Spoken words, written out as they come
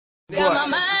Got my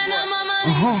mind on my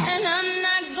money, and I'm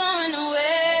not going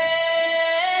away.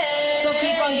 So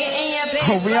keep on getting your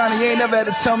pay. Oh, Rihanna, you ain't never had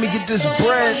to tell me get this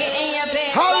bread.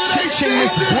 Ching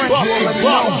this Brinx, let me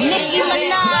know. Nicki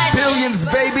Minaj. Billions,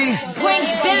 baby. Brinx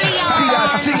billions.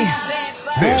 CIT.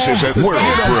 This is a world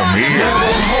premiere.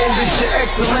 Hold this your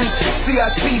excellence.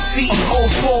 CIT CEO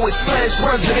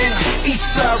 /president.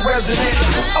 Eastside resident.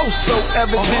 Oh, so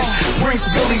evident.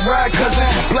 Brinx Billy ride cousin.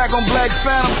 Black on black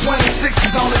phantom. 26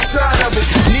 is on the side of it.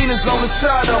 Nina's on the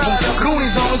side of them.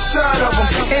 Goonies on the side of them.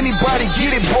 Anybody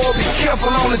get it, boy? Be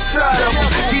careful on the side of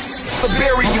them.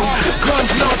 Bury you, guns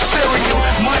no cereal.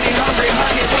 Money hungry,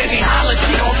 honey, when he holler,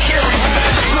 she gon' carry you.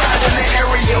 Slide in the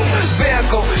area,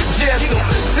 bagel, gentle.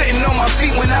 Sitting on my feet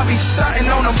when I be starting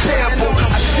on them pebble.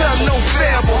 I tell no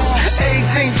fables,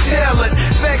 everything tailored.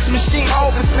 Fax machine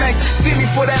over snacks, see me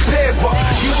for that paper.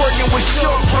 You working with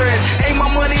short bread, ain't my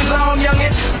money long,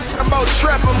 youngin'? About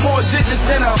trapping more digits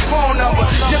than a phone number.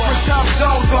 Different time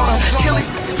zones on them, killing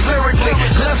lyrically.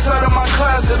 Left side of my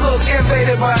closet look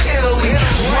invaded by Italy.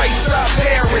 Right side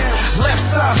Paris, left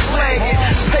side flagging.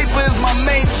 Paper is my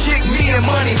main chick, me and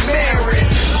money married.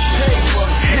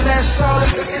 And that's all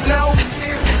I know.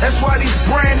 That's why these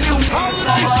brand new This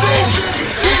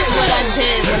is what I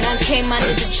did when I came out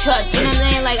of the truck. You know what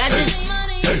I'm saying? Like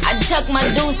I chuck my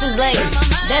deuces, like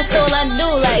that's all I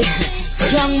do. Like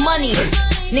Young Money,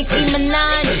 Nicki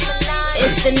Minaj,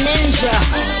 it's the ninja.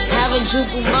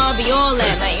 Harajuku Barbie, all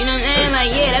that. Like, you know what I'm saying?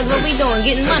 Like, yeah, that's what we doing,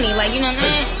 getting money. Like, you know what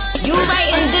I'm saying? You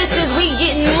writing this is we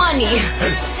getting money.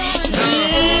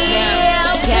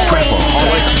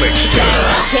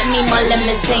 Hit me my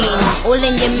limousine, all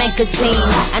in your magazine.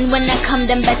 And when I come,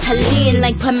 them better lean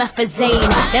like promethazine.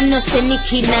 Them no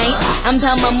sneaky nights, I'm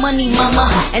about my money,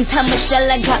 mama. And tell Michelle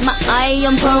I got my eye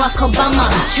on Barack Obama.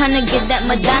 Tryna get that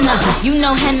Madonna, you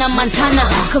know Hannah Montana.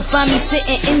 Could find me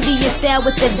sitting Indian style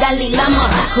with the Dalai Lama.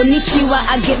 Konnichiwa,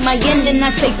 I get my end and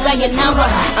I say sayonara.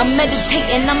 I'm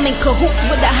meditating, I'm in cahoots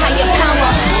with a higher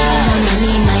power.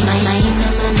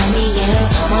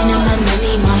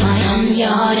 Your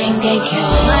heart ain't get killed.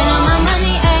 Mine on my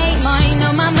money, ayy, mine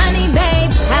on my money, babe.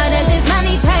 How does this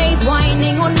money taste?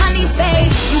 Whining on money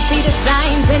space. You see the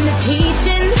signs and the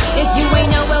teachings. If you ain't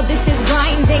know, well, this is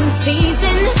grinding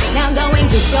season. Now go and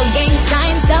get your gang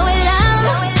signs, throw it up.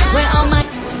 We're on my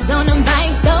on them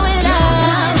bikes, throw it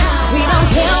up. We don't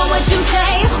care what you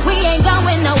say, we ain't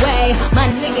going away. My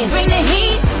niggas bring the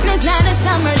heat, and it's not a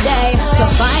summer day. So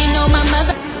find all my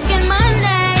motherfucking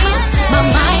money. My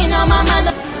mind on my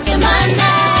mother.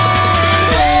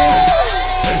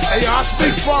 Hey, I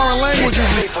speak foreign languages,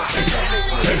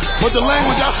 but the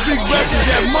language I speak best is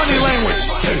that money language.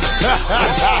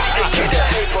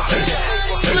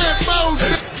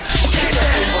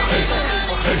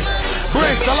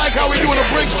 Brinx, I like how we doing a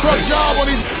Brinx truck job on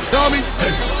these dummy.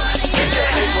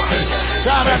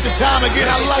 Time after time again,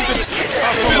 I like it.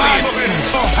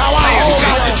 How I hold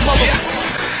out this motherfucker.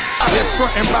 They're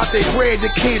frontin' about their bread, they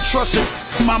can't trust it.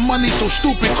 My money so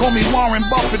stupid, call me Warren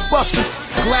Buffett busted.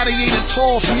 Gladiator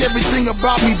tall, see everything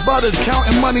about me butters.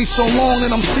 Counting money so long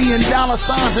and I'm seeing dollar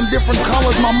signs in different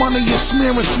colors. My money is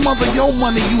smearing, smother your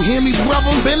money, you hear me,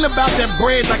 brother? Been about that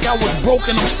bread like I was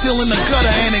broken, I'm still in the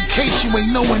gutter. And in case you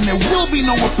ain't knowing, there will be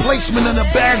no replacement in the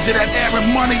bags of that Arab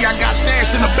money I got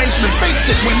stashed in the basement. Face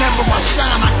it, whenever I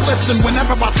shine, I glisten.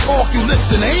 Whenever I talk, you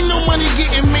listen. Ain't no money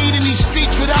getting made in these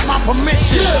streets without my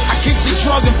permission. I keep the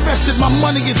drug infested, my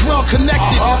money is well connected.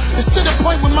 It's to the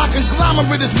point where my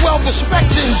conglomerate is well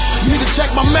respected. You need to check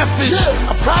my method.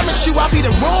 I promise you I'll be the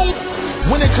wrong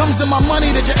when it comes to my money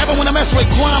that you ever wanna mess with.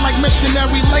 Grind like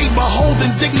missionary labor,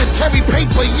 holding dignitary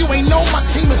paper. You ain't know my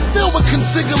team is filled with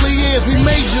consigliers. We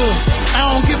major. I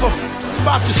don't give a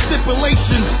about your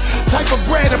stipulations. Type of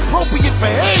bread appropriate for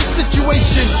any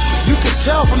situation. You can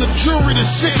tell from the jewelry that's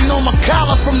sitting on my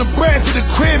collar. From the bread to the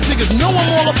crib, niggas know I'm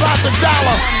all about the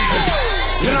dollar.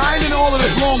 You know, I ain't in all of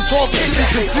this long talk. It should be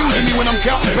confusing me when I'm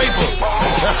counting paper.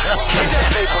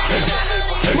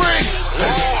 Brinx!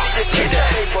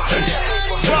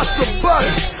 Bust a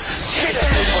bust!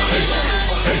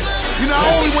 You know,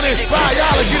 I only want to inspire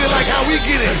y'all to get it like how we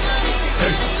get it.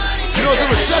 You know, it's a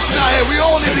recession out here. We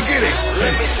all need to get it.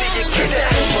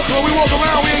 So when we walk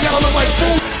around, we ain't gotta look like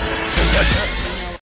fools.